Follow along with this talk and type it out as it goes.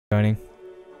joining.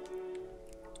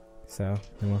 So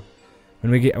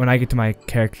when I get to my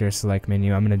character select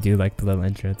menu, I'm gonna do like the little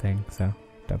intro thing. So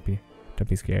don't be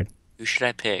scared. Who should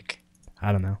I pick?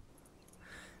 I don't know.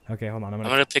 Okay, hold on. I'm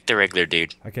gonna pick the regular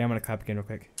dude. Okay, I'm gonna clap again real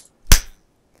quick.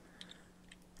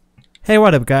 Hey,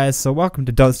 what up, guys? So welcome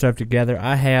to Don't Starve Together.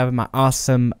 I have my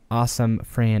awesome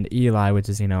friend Eli, which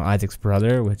is Isaac's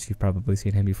brother, which you've probably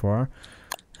seen him before.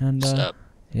 And What's up?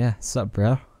 yeah, sup,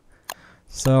 bro.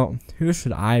 So who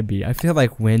should I be? I feel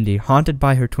like Wendy, haunted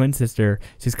by her twin sister.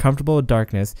 She's comfortable with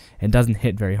darkness and doesn't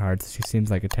hit very hard. So she seems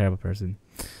like a terrible person.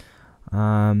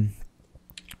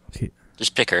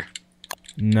 Just pick her.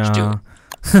 No.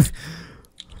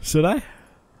 Should I?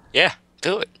 Yeah,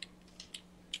 do it.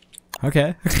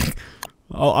 Okay.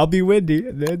 I'll be Wendy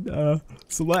and then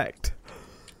select.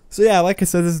 So yeah, like I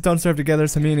said, this is Don't Starve Together.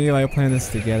 So me and Eli are playing this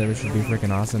together, which should be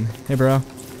freaking awesome. Hey, bro.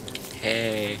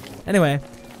 Hey. Anyway,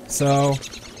 so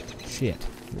shit.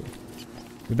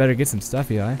 We better get some stuff,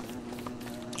 Eli.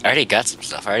 I already got some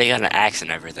stuff. I already got an axe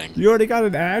and everything. You already got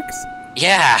an axe?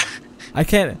 Yeah. I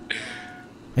can't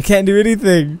do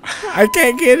anything. I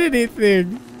can't get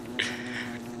anything.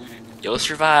 You'll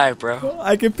survive, bro.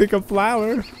 I can pick a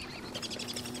flower.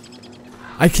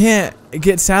 I can't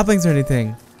get saplings or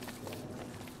anything.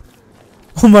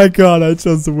 Oh my god, I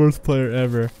chose the worst player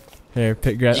ever. Here,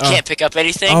 pick grass. You can't pick up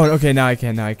anything? Oh, okay, now I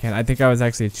can. I think I was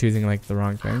actually choosing like the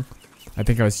wrong thing. I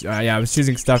think I was, yeah, I was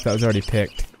choosing stuff that was already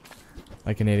picked.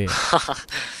 Like an idiot.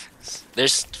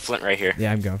 There's flint right here.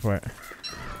 Yeah, I'm going for it.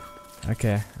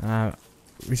 Okay,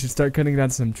 we should start cutting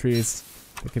down some trees.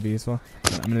 That could be useful.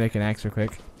 I'm gonna make an axe real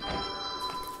quick.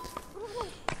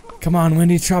 Come on,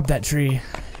 Wendy, chop that tree.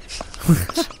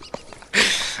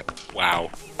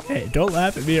 Wow. Hey, don't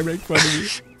laugh at me or make fun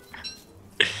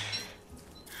of me.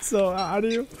 So, how do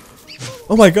you...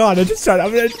 Oh my god, I just tried.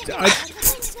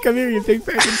 Come here, you big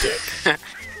fucking dick.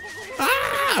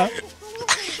 Ah!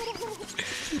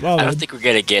 Well, I don't think we're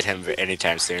gonna get him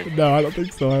anytime soon. no, I don't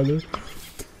think so either.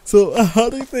 So, how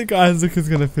do you think Isaac is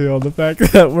gonna feel? The fact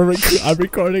that I'm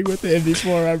recording with him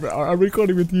before I'm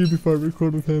recording with you before I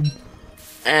record with him.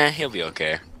 He'll be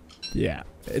okay. Yeah,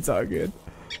 it's all good.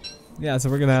 Yeah, so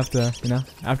we're gonna have to,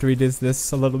 after we did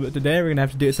this a little bit today, we're gonna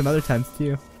have to do it some other times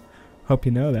too. Hope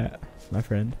you know that, my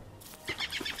friend.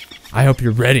 I hope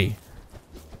you're ready.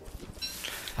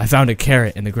 I found a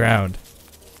carrot in the ground.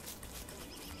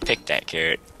 Pick that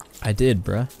carrot. I did,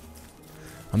 bruh.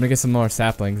 I'm gonna get some more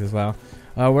saplings as well.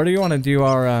 Where do you want to do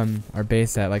our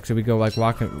base at? Like, should we go like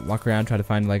walk around, try to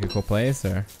find like a cool place,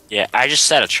 or? Yeah, I just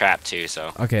set a trap too,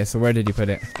 so. Okay, so where did you put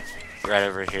it? Right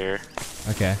over here.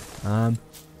 Okay.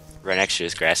 Right next to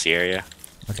this grassy area.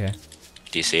 Okay.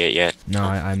 Do you see it yet? No,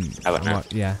 I'm. How about now?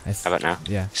 Yeah. How about now?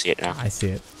 Yeah. See it now? I see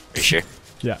it. Are you sure?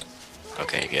 Yeah.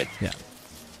 Okay, good.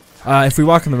 Yeah. If we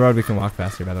walk on the road, we can walk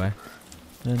faster. By the way.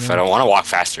 If I don't want to walk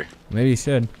faster. Maybe you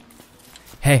should.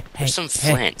 Hey, There's some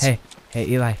flint. Hey,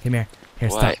 Eli, come here. Here,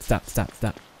 What? stop.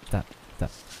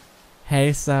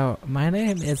 Hey, so my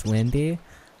name is Wendy,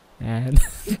 and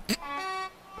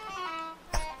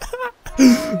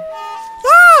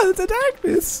the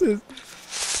darkness.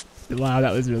 Wow,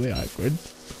 that was really awkward.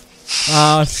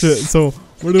 Ah, shit. So,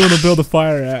 where do you want to build a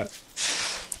fire at?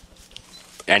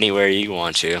 Anywhere you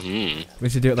want to. We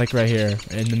should do it like right here,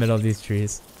 in the middle of these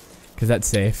trees, cause that's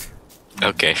safe.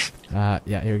 Okay. Yeah,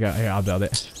 here we go. Here, I'll build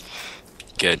it.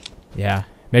 Good. Yeah,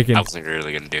 making I wasn't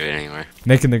really gonna do it anyway.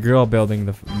 the girl build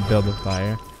the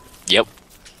fire. Yep.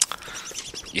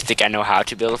 You think I know how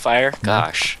to build a fire?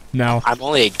 Gosh. No. I'm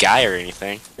only a guy or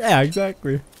anything. Yeah,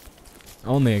 exactly.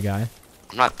 Only a guy.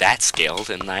 I'm not that skilled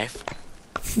in life.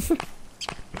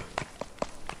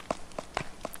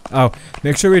 Oh,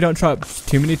 make sure we don't chop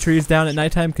too many trees down at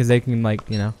nighttime, because they can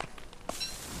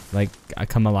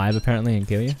come alive apparently and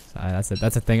kill you. So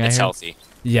that's a thing I heard. It's healthy.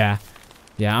 Yeah,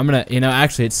 I'm gonna,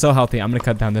 actually it's so healthy. I'm gonna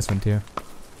cut down this one too.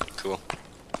 Cool.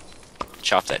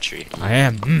 Chop that tree. I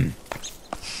am.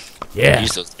 Yeah.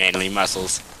 Use those manly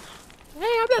muscles. Hey,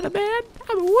 I'm not a man.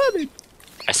 I'm a woman.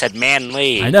 I said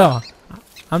manly. I know.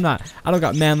 I'm not. I don't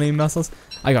got manly muscles.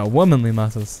 I got womanly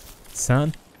muscles,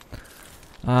 son.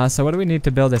 So what do we need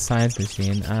to build a science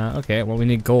machine? Okay, well we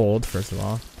need gold first of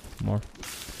all. More.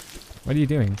 What are you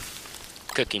doing?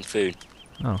 Cooking food.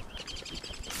 Oh.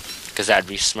 Because that'd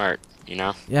be smart, you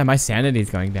know? Yeah, my sanity's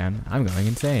going down. I'm going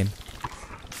insane.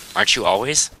 Aren't you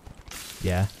always?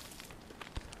 Yeah.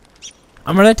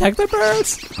 I'm gonna attack the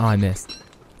birds! Oh, I missed.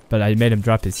 But I made him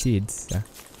drop his seeds, so.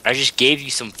 I just gave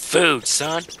you some food,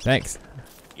 son. Thanks.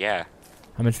 Yeah.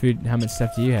 How much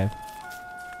stuff do you have?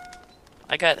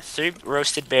 I got 3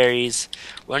 roasted berries,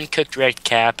 1 cooked red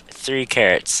cap, 3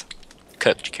 carrots.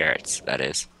 Cooked carrots, that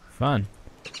is. Fun.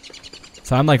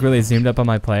 So I'm like really zoomed up on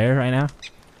my player right now.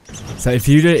 So if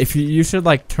you should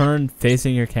like turn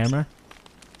facing your camera.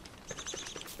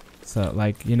 So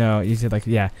like you know you should like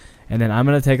yeah, and then I'm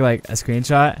gonna take like a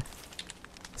screenshot.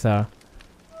 So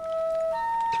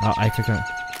oh I clicked on.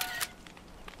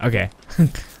 Okay,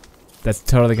 that's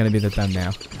totally gonna be the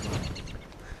thumbnail.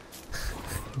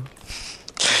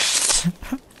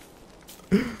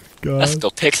 Let's go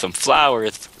pick some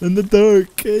flowers. In the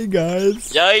dark, hey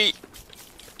guys. Yay!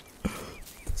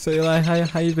 So Eli,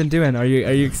 how you been doing? Are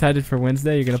you excited for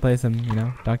Wednesday? You're gonna play some, you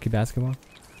know, donkey basketball?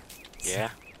 Yeah.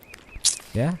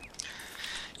 Yeah.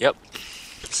 Yep.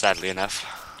 Sadly enough.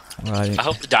 Well, I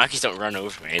hope the donkeys don't run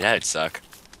over me. That'd suck.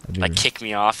 Like kick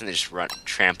me off and then just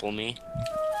trample me.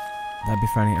 That'd be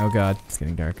funny. Oh god, it's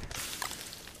getting dark.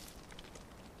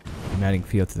 I'm adding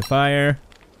fuel to the fire.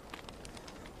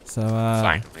 So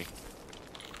Finally.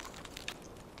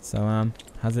 So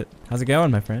how's it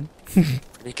going, my friend?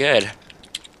 Pretty good.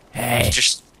 Hey,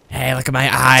 Just hey, look at my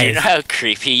do you eyes. know how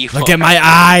creepy you Look are? at my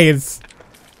eyes.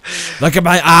 Look at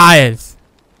my eyes.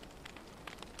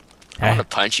 I want to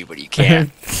punch you, but you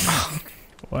can't.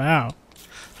 Wow.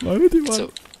 Why would you want?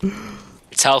 So,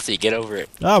 it's healthy. Get over it.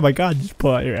 Oh my god, just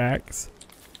pull out your axe.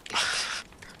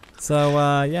 So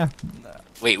yeah.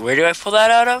 Wait, where do I pull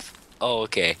that out of? Oh,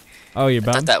 okay. Oh, you're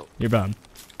thought bummed? that- You're bummed.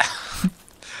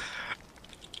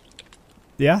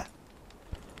 Yeah?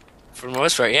 For the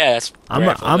most part, yeah. That's. I'm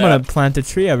where I pulled gonna that. plant a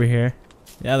tree over here.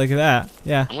 Yeah, look at that.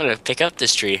 Yeah. I'm gonna pick up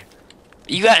this tree.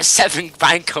 You got 7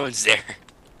 pine cones there.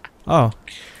 Oh.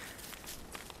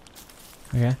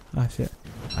 Okay. Oh shit.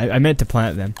 I meant to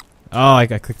plant them. Oh, I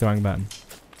clicked the wrong button.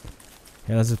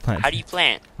 Yeah, let's just plant. How do you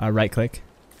plant? Right click.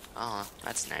 Oh,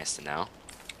 that's nice to know.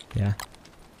 Yeah.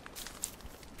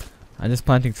 I'm just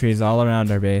planting trees all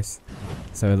around our base,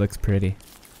 so it looks pretty.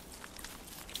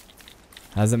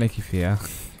 How does it make you feel?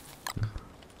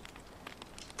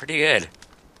 Pretty good.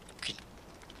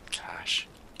 Gosh,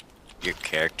 your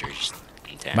character's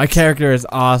intense. My character is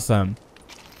awesome.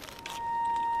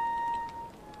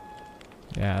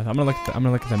 Yeah, I'm gonna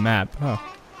look at the map. Oh,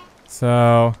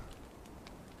 so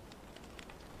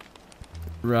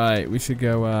right, we should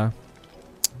go. Let's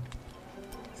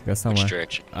go somewhere. Which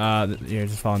direction? Here,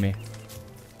 just follow me.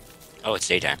 Oh, it's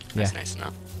daytime. That's Yeah. nice to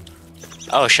know.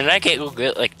 Oh, shouldn't I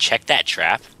like check that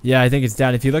trap? Yeah, I think it's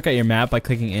down. If you look at your map by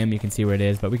clicking M, you can see where it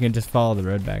is. But we can just follow the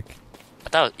road back. I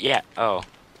thought, yeah. Oh.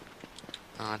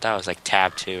 Oh, that was like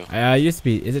tab 2. It used to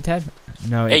be. Is it tab?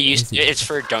 No, It's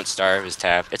for Don't Starve is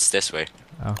tab. It's this way,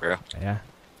 Oh, bro. yeah.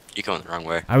 You're going the wrong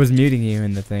way. I was muting you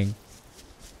in the thing.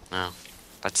 Oh,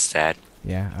 that's sad.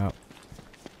 Yeah. Oh,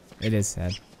 it is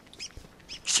sad.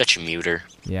 Such a muter.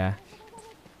 Yeah.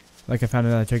 Like I found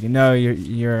another turkey. No,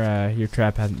 your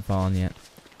trap hasn't fallen yet.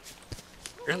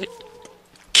 Really?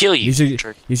 Kill you.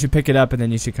 You should pick it up and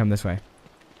then you should come this way.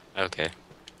 Okay.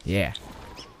 Yeah.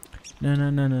 No.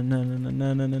 We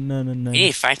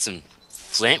need to find some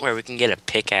flint where we can get a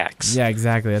pickaxe. Yeah,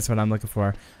 exactly. That's what I'm looking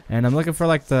for. And I'm looking for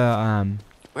like the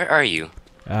Where are you?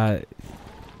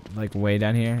 like way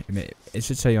down here. It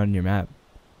should show you on your map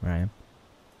where I am.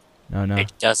 No.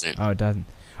 It doesn't. Oh, it doesn't.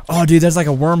 Oh, dude, there's like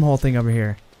a wormhole thing over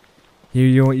here.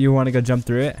 You want to go jump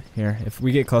through it? Here, if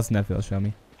we get close enough, it'll show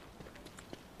me.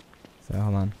 So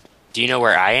hold on. Do you know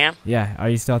where I am? Yeah, are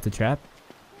you still at the trap?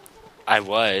 I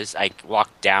was. I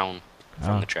walked down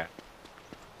from Oh. the trap.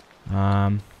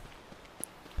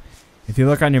 If you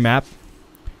look on your map,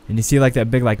 and you see like that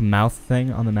big like mouth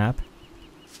thing on the map.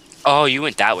 Oh, you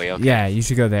went that way. Okay. Yeah, you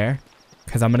should go there,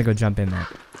 cause I'm gonna go jump in there.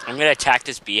 I'm gonna attack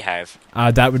this beehive.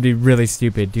 That would be really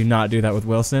stupid. Do not do that with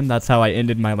Wilson. That's how I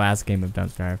ended my last game of Don't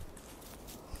Starve.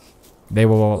 They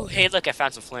will. Oh, hey, look! I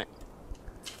found some flint.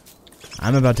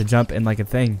 I'm about to jump in like a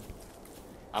thing.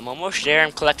 I'm almost there.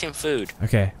 I'm collecting food.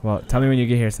 Okay, well, tell me when you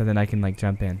get here so then I can like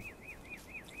jump in.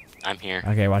 I'm here.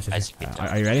 Okay, watch As this. you get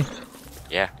Are you ready?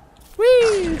 Yeah.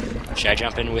 Whee! Should I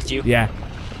jump in with you? Yeah.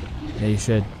 Yeah, you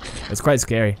should. It's quite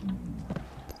scary.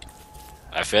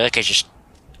 I feel like I just.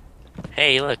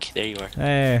 Hey, look! There you are.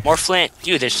 Hey. More flint,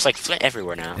 dude. There's just like flint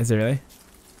everywhere now. Is it really?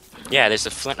 Yeah, there's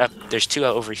a flint up. There's 2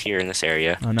 over here in this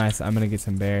area. Oh, nice. I'm gonna get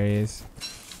some berries.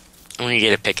 I'm gonna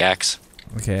get a pickaxe.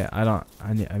 Okay, I'm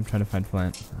trying to find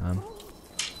flint.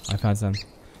 I found some.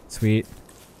 Sweet.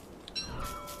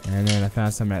 And then I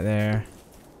found some right there.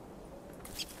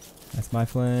 That's my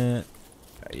flint.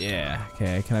 Yeah.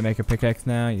 Okay, can I make a pickaxe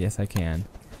now? Yes, I can.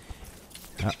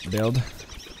 Build.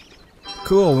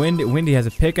 Cool. Windy has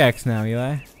a pickaxe now,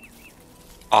 Eli.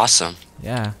 Awesome.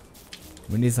 Yeah.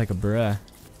 Windy's like a bruh.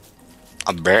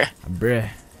 A bear? A bruh.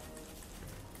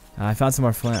 I found some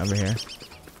more flint over here.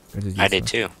 Which is I did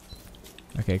useful.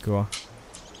 too. Okay, cool.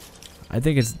 I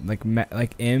think it's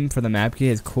like M for the map key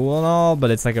is cool and all,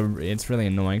 but it's like it's really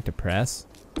annoying to press.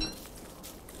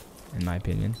 In my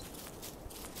opinion.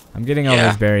 I'm getting all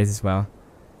those berries as well,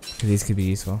 because these could be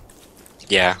useful.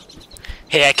 Yeah.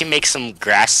 Hey, I can make some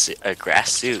grass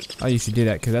suit. Oh, you should do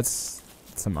that, because that's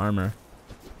some armor.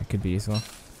 That could be useful.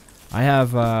 I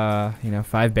have,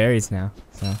 5 berries now,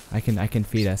 so I can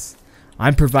feed us.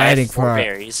 I'm providing for our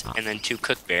berries and then 2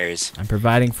 cooked berries. I'm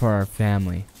providing for our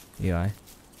family, Eli.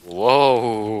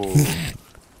 Whoa.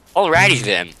 Alrighty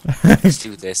then. Let's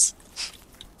do this.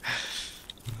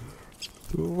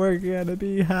 We're gonna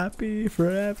be happy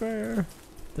forever.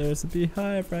 There's a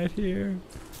beehive right here.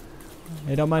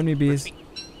 Hey, don't mind me, bees.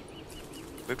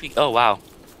 Oh wow.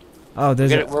 Oh,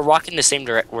 we're walking the same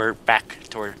direction. We're back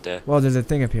toward the. Well, there's a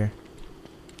thing up here.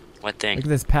 What thing? Look at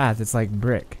this path. It's like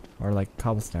brick or like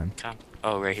cobblestone.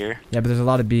 Oh, right here. Yeah, but there's a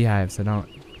lot of beehives, so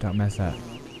don't mess up.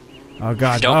 Oh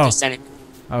god. Don't descend it.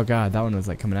 Oh god, that one was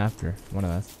like coming after one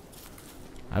of us.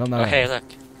 I don't know. Oh hey, look.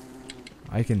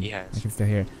 I can still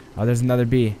hear. Oh, there's another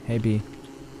bee. Hey, bee.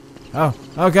 Oh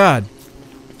god.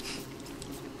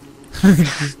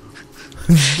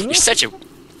 You're such a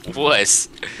wuss.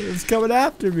 It's coming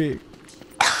after me.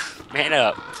 Man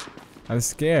up. I'm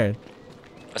scared.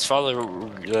 Let's follow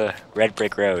the red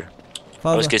brick road.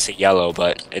 I was gonna say yellow,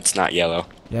 but it's not yellow.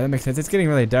 Yeah, that makes sense. It's getting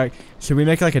really dark. Should we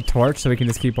make like a torch so we can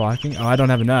just keep walking? Oh, I don't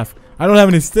have enough. I don't have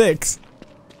any sticks.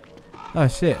 Oh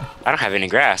shit. I don't have any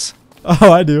grass.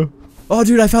 Oh, I do. Oh,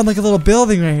 dude, I found like a little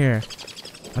building right here.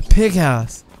 A pig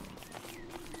house.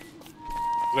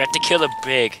 We have to kill the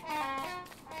pig.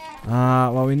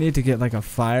 Well, we need to get like a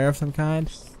fire of some kind.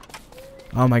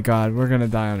 Oh my god, we're gonna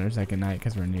die on our second night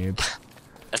because we're noobs.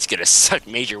 That's gonna suck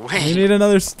major wind. We need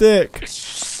another stick.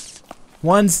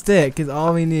 One stick is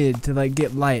all we need to like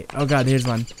get light. Oh god, here's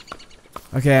one.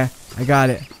 Okay, I got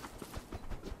it.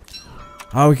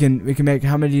 Oh, we can make.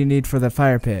 How many do you need for the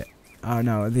fire pit? Oh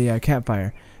no, the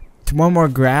campfire. One more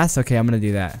grass. Okay, I'm gonna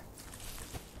do that.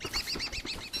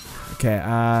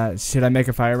 Okay. Should I make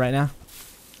a fire right now?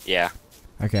 Yeah.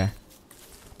 Okay.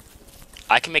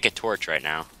 I can make a torch right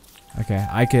now. Okay,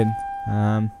 I could.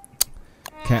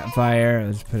 Campfire.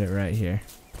 Let's put it right here.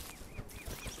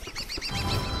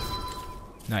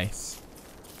 Nice.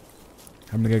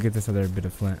 I'm gonna go get this other bit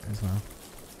of flint as well,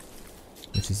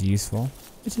 which is useful.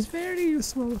 Which is very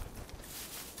useful.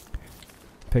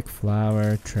 Pick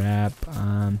flower, trap,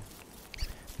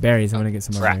 berries. I want to get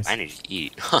some more berries. I need to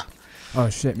eat. Oh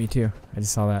shit, me too. I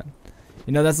just saw that.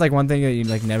 You know, that's like one thing that you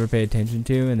like never pay attention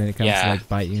to, and then it comes to like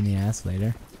bite you in the ass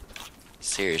later.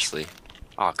 Seriously.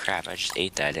 Oh crap! I just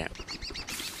ate that.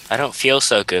 I don't feel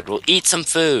so good. We'll eat some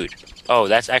food. Oh,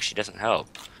 that actually doesn't help.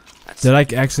 Did I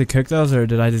actually cook those, or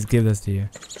did I just give this to you?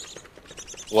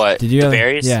 What? Did you the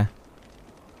berries? Yeah.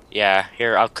 Yeah.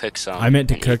 Here, I'll cook some. I meant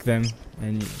to cook them,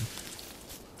 and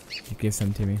you give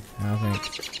some to me. Oh,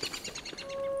 thanks.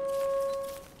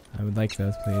 I would like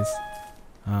those, please.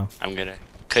 Oh. I'm gonna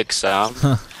cook some.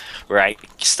 Right.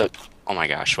 Oh my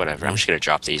gosh. Whatever. I'm just gonna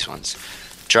drop these ones.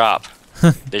 Drop.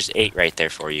 There's 8 right there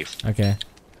for you. Okay.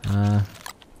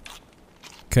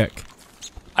 Cook.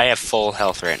 I have full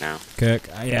health right now. Cook.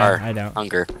 Yeah, I don't.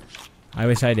 Hunger. I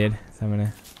wish I did. So I'm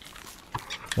gonna.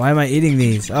 Why am I eating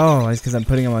these? Oh, it's because I'm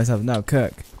putting them on myself. No,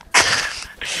 cook.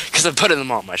 Because I'm putting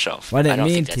them on myself. Well, I didn't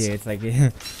mean to. It's like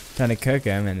trying to cook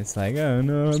them, and it's like, oh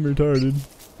no, I'm retarded.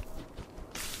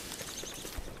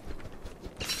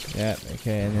 Yeah.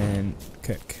 Okay, and then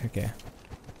cook. Okay.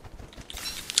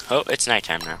 Oh, it's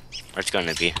nighttime now. Or it's going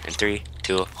to be in 3,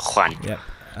 2, 1. Yep.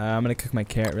 I'm gonna cook my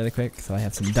carrot really quick, so I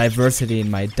have some diversity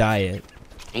in my diet.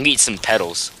 I'm gonna eat some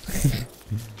petals.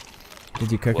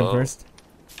 Did you cook them first?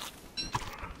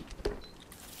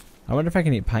 I wonder if I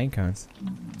can eat pine cones.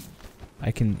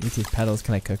 I can eat these petals.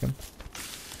 Can I cook them?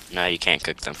 No, you can't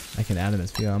cook them. I can add them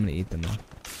as fuel. I'm gonna eat them though.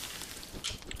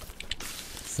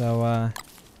 So,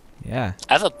 yeah.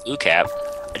 I have a blue cap.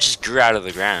 It just grew out of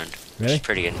the ground. Really? Which is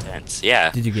pretty intense.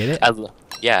 Yeah. Did you get it?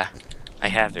 Yeah. I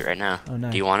have it right now. Oh,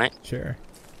 nice. Do you want it? Sure.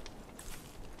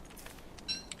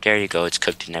 There you go. It's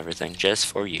cooked and everything, just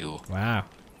for you. Wow.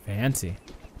 Fancy.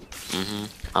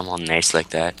 I'm all nice like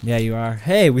that. Yeah, you are.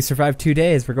 Hey, we survived 2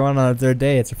 days. We're going on our 3rd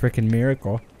day. It's a freaking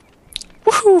miracle.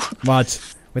 Woohoo! Watch.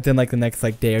 Within like the next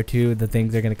like day or two, the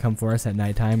things are gonna come for us at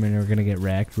nighttime, and we're gonna get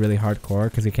wrecked really hardcore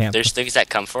because we can't. There's things that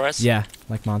come for us? Yeah,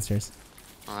 like monsters.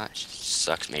 Oh, that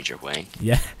sucks, Major Wayne.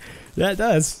 Yeah, yeah, it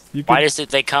does. Why does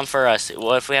they come for us?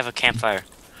 What if we have a campfire?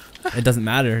 It doesn't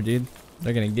matter, dude.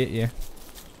 They're gonna get you.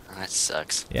 Oh, that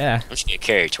sucks. Yeah. I'm just gonna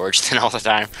carry a torch then all the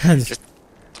time. Just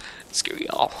screw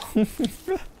y'all.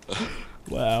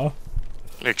 Wow.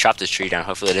 I'm gonna chop this tree down.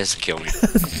 Hopefully it doesn't kill me.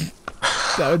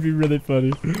 That would be really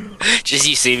funny. Just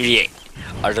you see me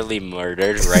utterly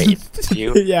murdered right into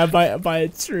you. Yeah, by a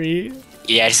tree.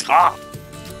 Yeah, just oh.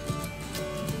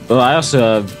 Well, I also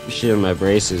have shit on my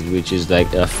braces, which is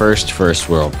like a first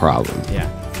world problem. Yeah.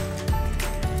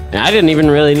 And I didn't even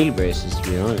really need braces, to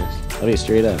be honest. I'll be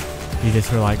straight up. You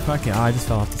just were like, fuck it, I just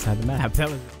fell off the side of the map. That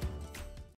was.